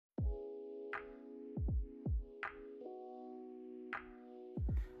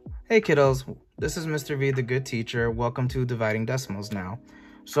Hey kiddos, this is Mr. V, the good teacher. Welcome to Dividing Decimals now.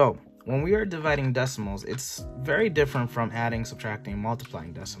 So, when we are dividing decimals, it's very different from adding, subtracting, and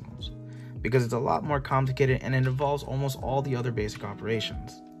multiplying decimals because it's a lot more complicated and it involves almost all the other basic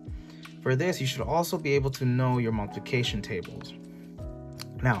operations. For this, you should also be able to know your multiplication tables.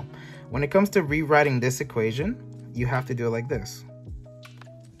 Now, when it comes to rewriting this equation, you have to do it like this.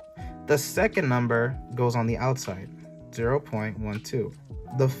 The second number goes on the outside, 0.12.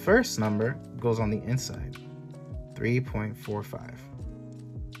 The first number goes on the inside, 3.45.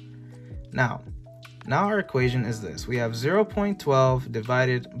 Now our equation is this. We have 0.12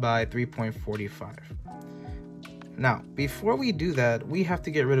 divided by 3.45. Now, before we do that, we have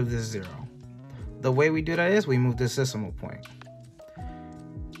to get rid of this 0. The way we do that is we move this decimal point.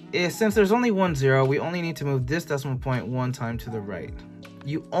 Since there's only one 0, we only need to move this decimal point one time to the right.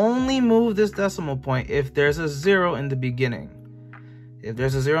 You only move this decimal point if there's a 0 in the beginning. If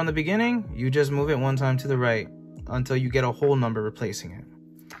there's a 0 in the beginning, you just move it one time to the right until you get a whole number replacing it.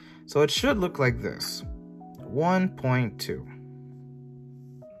 So it should look like this,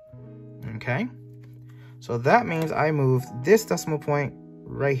 1.2. Okay? So that means I moved this decimal point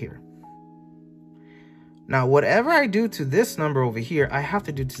right here. Now, whatever I do to this number over here, I have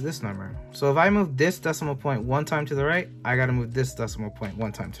to do to this number. So if I move this decimal point one time to the right, I got to move this decimal point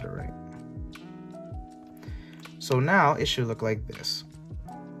one time to the right. So now it should look like this.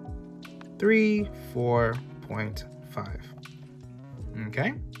 4.5.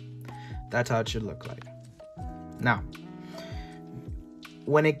 Okay? That's how it should look like. Now,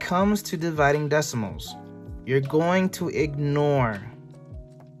 when it comes to dividing decimals, you're going to ignore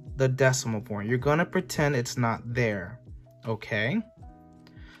the decimal point. You're going to pretend it's not there. Okay?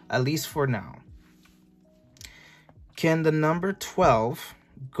 At least for now. Can the number 12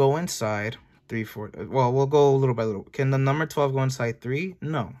 go inside 3, 4? Well, we'll go little by little. Can the number 12 go inside 3?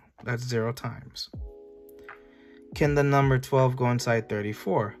 No. That's 0 times. Can the number 12 go inside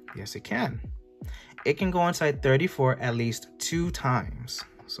 34? Yes, it can. It can go inside 34 at least 2 times.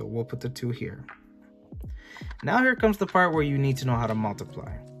 So we'll put the 2 here. Now here comes the part where you need to know how to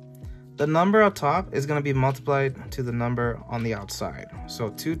multiply. The number up top is going to be multiplied to the number on the outside.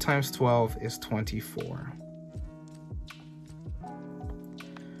 So 2 times 12 is 24.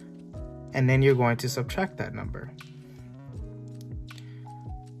 And then you're going to subtract that number.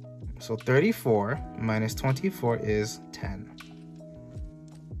 So 34 minus 24 is 10.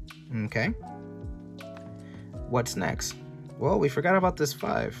 Okay. What's next? Well, we forgot about this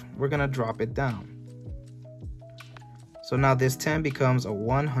 5. We're going to drop it down. So now this 10 becomes a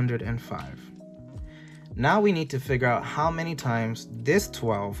 105. Now we need to figure out how many times this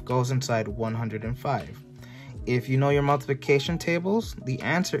 12 goes inside 105. If you know your multiplication tables, the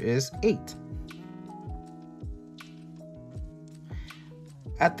answer is 8.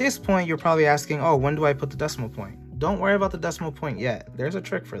 At this point, you're probably asking, oh, when do I put the decimal point? Don't worry about the decimal point yet. There's a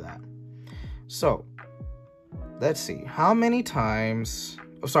trick for that. So let's see. How many times?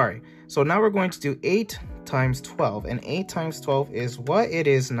 Oh, sorry. So now we're going to do 8 times 12. And 8 times 12 is what? It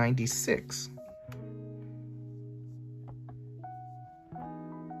is 96.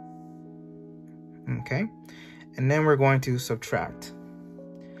 Okay. And then we're going to subtract.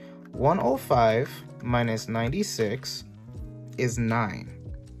 105 minus 96 is 9.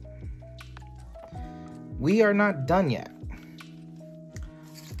 We are not done yet.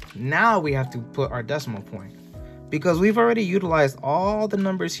 Now we have to put our decimal point. Because we've already utilized all the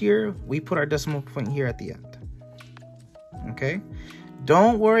numbers here, we put our decimal point here at the end. Okay?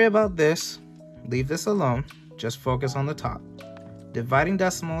 Don't worry about this. Leave this alone. Just focus on the top. Dividing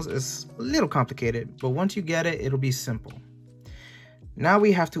decimals is a little complicated, but once you get it, it'll be simple. Now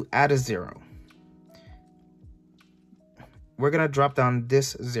we have to add a 0. We're going to drop down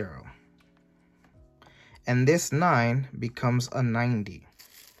this 0. And this 9 becomes a 90.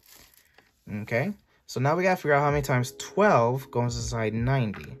 Okay? So now we got to figure out how many times 12 goes inside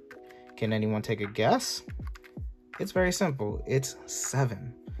 90. Can anyone take a guess? It's very simple. It's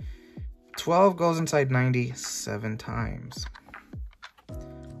 7. 12 goes inside 90 7 times.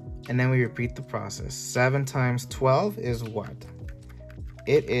 And then we repeat the process. 7 times 12 is what?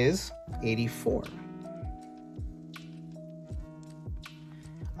 It is 84.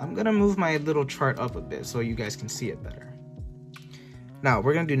 I'm going to move my little chart up a bit so you guys can see it better. Now,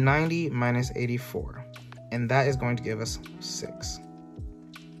 we're going to do 90 minus 84. And that is going to give us 6.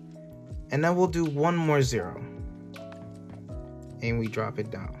 And then we'll do one more 0. And we drop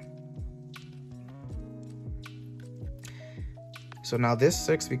it down. So now this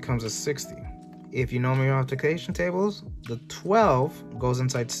 6 becomes a 60. If you know your multiplication tables, the 12 goes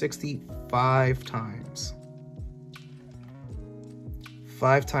inside 60 5 times.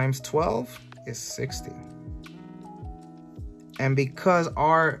 5 times 12 is 60. And because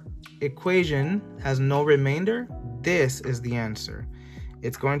our equation has no remainder, this is the answer.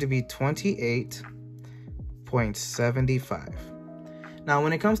 It's going to be 28.75. Now,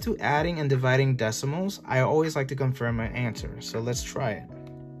 when it comes to adding and dividing decimals, I always like to confirm my answer. So let's try it.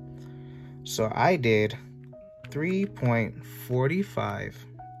 So I did 3.45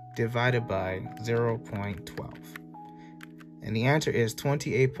 divided by 0.12. And the answer is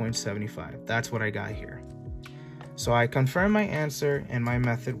 28.75. That's what I got here. So I confirm my answer and my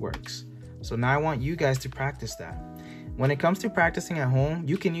method works. So now I want you guys to practice that. When it comes to practicing at home,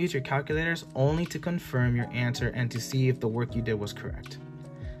 you can use your calculators only to confirm your answer and to see if the work you did was correct.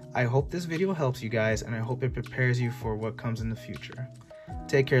 I hope this video helps you guys, and I hope it prepares you for what comes in the future.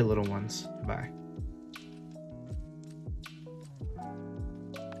 Take care, little ones. Bye.